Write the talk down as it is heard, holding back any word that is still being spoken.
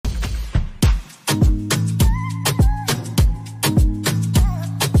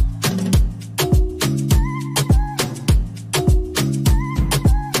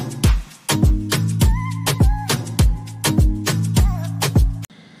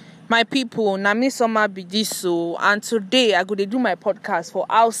My people, na me Summer be this so, and today I go to do my podcast for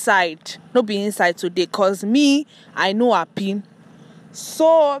outside, no be inside today, cause me I know happy.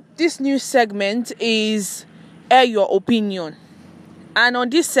 So this new segment is air your opinion, and on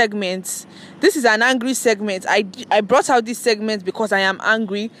this segment, this is an angry segment. I brought out this segment because I am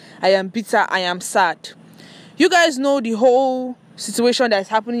angry, I am bitter, I am sad. You guys know the whole situation that is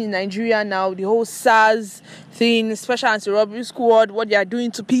happening in Nigeria now, the whole SARS thing, Special Anti-Robbery Squad, what they are doing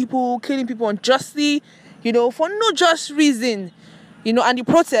to people, killing people unjustly, for no just reason, and the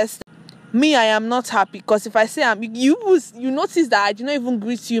protest. Me, I am not happy, because if I say you notice that I did not even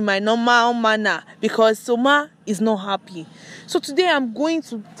greet you in my normal manner because Soma is not happy. So today I'm going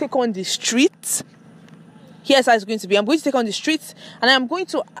to take on the streets. Here's how it's going to be. I'm going to take on the streets and I'm going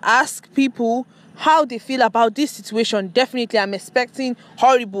to ask people how they feel about this situation. Definitely, I'm expecting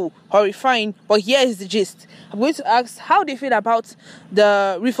horrible, horrifying, but here is the gist. I'm going to ask how they feel about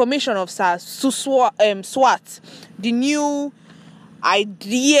the reformation of SARS to SWAT, the new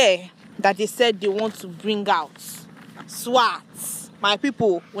idea that they said they want to bring out. SWAT, my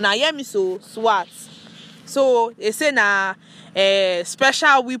people, when I hear me SWAT. So they say now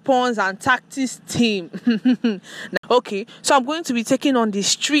special weapons and tactics team. Okay, so I'm going to be taking on the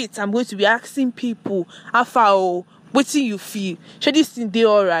streets. I'm going to be asking people how far what do you feel? Should this thing be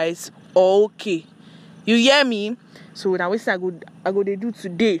alright or okay? You hear me? So now what I go to do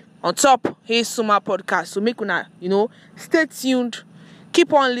today on top Hey Summer podcast. So make una stay tuned,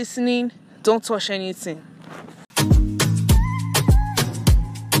 keep on listening, don't touch anything.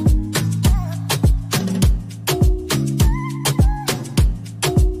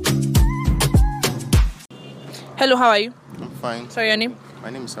 Hello, how are you? I'm fine. Sorry, your name? My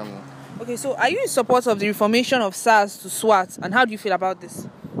name is Samuel. Okay, so are you in support of the reformation of SARS to SWAT, and how do you feel about this?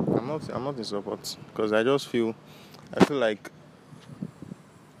 I'm not in support because I feel like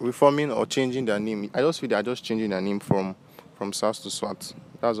reforming or changing their name. I just feel they are just changing their name from SARS to SWAT.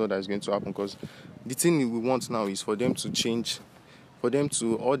 That's all that is going to happen, because the thing we want now is for them to change, all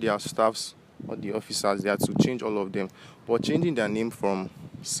their staffs, all the officers, they have to change all of them. But changing their name from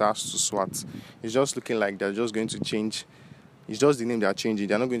SARS to SWAT, it's just looking like they're just going to change. It's just the name they are changing.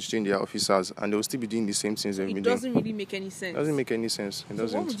 They're not going to change their officers, and they'll still be doing the same things they've been doing. It doesn't really make any sense. It doesn't make any sense. It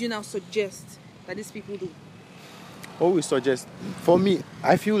doesn't. What would you now suggest that these people do? What we suggest? For me,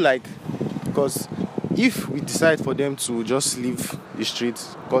 I feel like, because if we decide for them to just leave the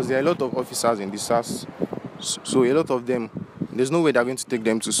streets, because there are a lot of officers in the SARS, so a lot of them, there's no way they're going to take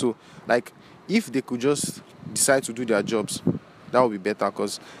them to. So, like, if they could just decide to do their jobs, that would be better,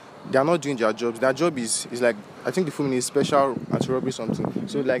 because they are not doing their jobs. Their job is like, I think the full name is Special Anti-Robbery something.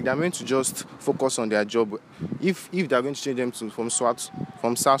 So like they're meant to just focus on their job. If they're going to change them from SARS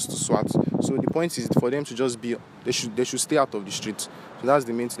to SWAT, so the point is for them to just be, they should stay out of the streets. So that's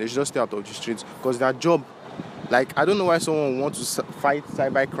the main thing. They should just stay out of the streets, because their job, like, I don't know why someone would want to fight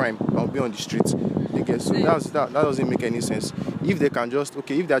cyber crime and be on the streets. So that doesn't make any sense. If they can just,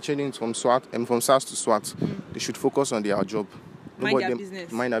 if they're changing from SWAT and from SARS to SWAT, they should focus on their job. Mind their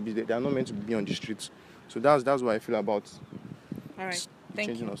business. Mind their business. They are not meant to be on the streets. So that's what I feel about. All right.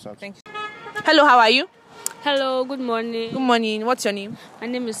 Thank you. Thank you. Hello, how are you? Hello, good morning. Good morning. What's your name? My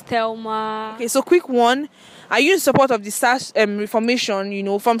name is Thelma. Okay, so quick one. Are you in support of the SARS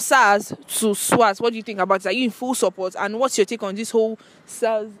reformation, from SARS to SWAT? What do you think about it? Are you in full support? And what's your take on this whole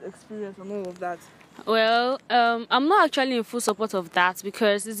SARS experience and all of that? Well, I'm not actually in full support of that,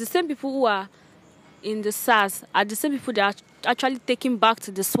 because it's the same people who are in the SARS are the same people that are actually taking back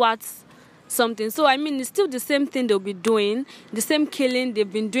to the SWAT something. So, I mean, it's still the same thing they'll be doing, the same killing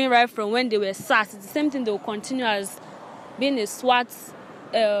they've been doing right from when they were SARS. It's the same thing they'll continue as being a SWAT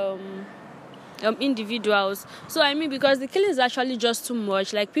individuals. So, I mean, because the killing is actually just too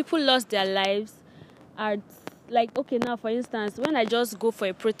much. Like, people lost their lives. Like, okay, now, for instance, when I just go for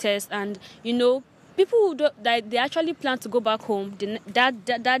a protest and, people who they actually plan to go back home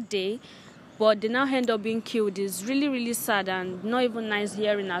that day, but they now end up being killed, is really, really sad and not even nice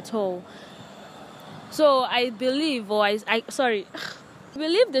hearing at all. So I believe, I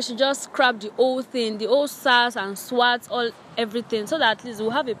believe they should just scrap the whole thing, the whole SARS and SWAT, everything, so that at least we'll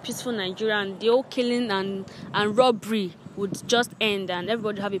have a peaceful Nigeria and the whole killing and robbery would just end and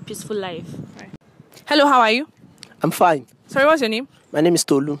everybody have a peaceful life. Right. Hello, how are you? I'm fine. Sorry, what's your name? My name is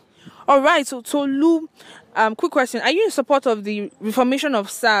Tolu. All right, so Tolu, quick question. Are you in support of the reformation of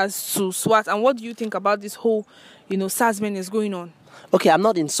SARS to SWAT? And what do you think about this whole, SARS menace going on? Okay, I'm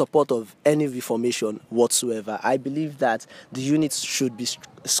not in support of any reformation whatsoever. I believe that the units should be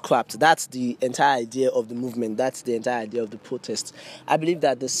scrapped. That's the entire idea of the movement. That's the entire idea of the protest. I believe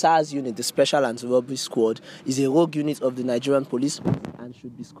that the SARS unit, the Special Anti-Robbery Squad, is a rogue unit of the Nigerian police, and and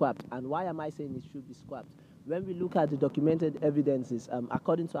should be scrapped. And why am I saying it should be scrapped? When we look at the documented evidences,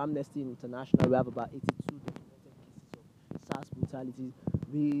 according to Amnesty International, we have about 82 documented cases of SARS brutality.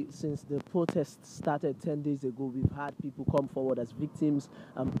 Since the protests started 10 days ago, we've had people come forward as victims,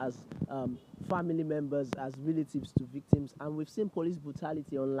 as family members, as relatives to victims, and we've seen police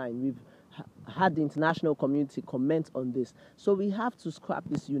brutality online. We've had the international community comment on this. So we have to scrap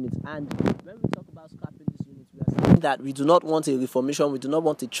this unit. And when we talk about scrapping this unit, we are saying that we do not want a reformation, we do not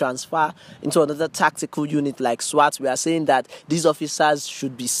want a transfer into another tactical unit like SWAT. We are saying that these officers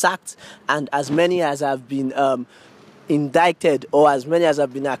should be sacked, and as many as have been indicted or as many as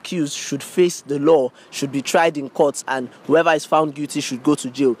have been accused should face the law, should be tried in courts, and whoever is found guilty should go to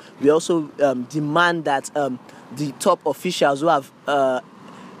jail. We also demand that the top officials who have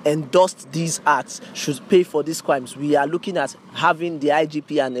endorsed these acts should pay for these crimes. We are looking at having the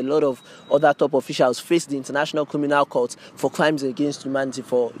IGP and a lot of other top officials face the International Criminal Court for crimes against humanity,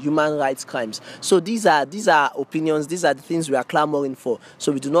 for human rights crimes. So these are opinions, these are the things we are clamoring for.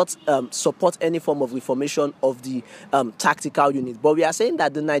 So we do not support any form of reformation of the tactical unit. But we are saying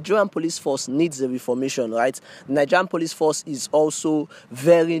that the Nigerian police force needs a reformation, right? The Nigerian police force is also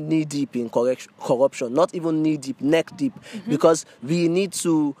very knee-deep in corruption, not even knee-deep, neck-deep, because we need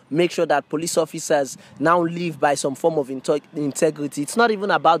to make sure that police officers now live by some form of integrity. It's not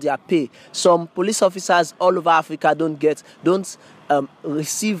even about their pay. Some police officers all over Africa don't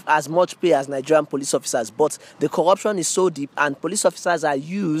receive as much pay as Nigerian police officers, but the corruption is so deep, and police officers are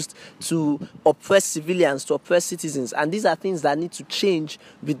used to oppress civilians, to oppress citizens, and these are things that need to change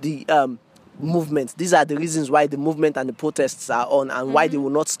with the movement. These are the reasons why the movement and the protests are on, and why they will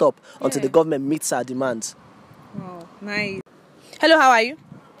not stop until the government meets our demands. Oh, nice. Hello, how are you?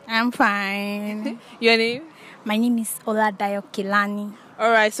 I'm fine. Your name? My name is Oladayo Kilani. All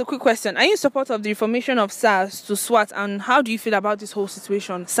right, so quick question. Are you in support of the reformation of SARS to SWAT, and how do you feel about this whole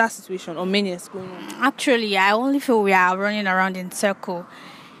situation, SARS situation, or menace going on? Actually, I only feel we are running around in circle.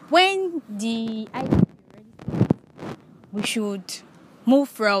 When the IGP we should move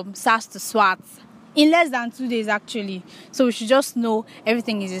from SARS to SWAT in less than 2 days, actually. So we should just know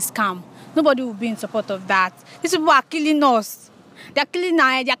everything is a scam. Nobody will be in support of that. These people are killing us. They're killing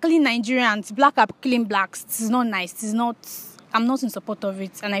Nigerians. Black are killing blacks. This is not nice. This is not. I'm not in support of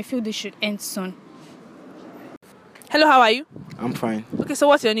it, and I feel this should end soon. Hello, how are you? I'm fine. Okay, so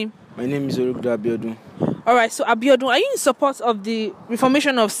what's your name? My name is Olugudo Abiodun. All right, so Abiodun, are you in support of the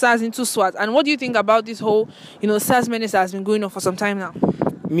reformation of SARS into SWAT? And what do you think about this whole, SARS menace that has been going on for some time now?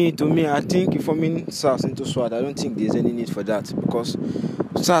 To me, I think reforming SARS into SWAT, I don't think there's any need for that, because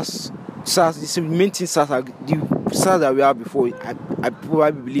SARS, the main thing the SARS that we had before, I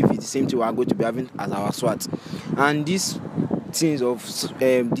probably believe it's the same thing we are going to be having as our SWAT. And these things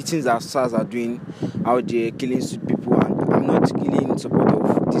the things that SARS are doing out there, killing people, and I'm not really in support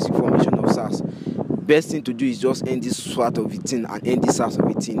of this reformation of SARS. Best thing to do is just end this SWAT of it and end this SARS of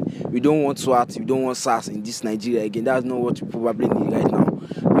it. We don't want SWAT, we don't want SARS in this Nigeria again. That's not what we probably need right now.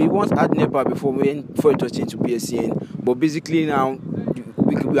 We once had NEPA before it was changed to PSCN, but basically now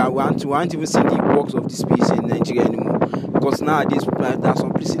we aren't even seeing the works of this PSCN in Nigeria anymore, because nowadays there are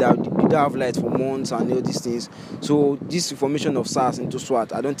some places that don't have lights for months and all these things. So this reformation of SARS into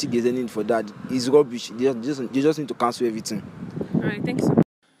SWAT, I don't think there's any need for that. It's rubbish. They just need to cancel everything. All right, thank you so much.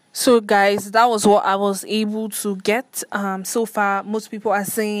 So guys, that was what I was able to get. So far, most people are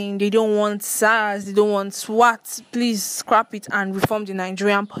saying they don't want SARS, they don't want SWAT. Please scrap it and reform the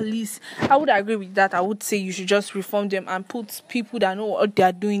Nigerian police. I would agree with that. I would say you should just reform them and put people that know what they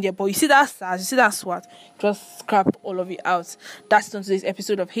are doing there. But you see that SARS, you see that SWAT, just scrap all of it out. That's on today's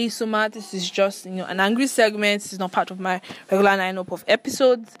episode of Hey Soma. This is just an angry segment. This is not part of my regular lineup of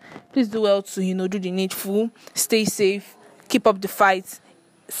episodes. Please do well to do the needful. Stay safe. Keep up the fight.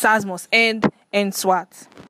 SARS must end SWAT.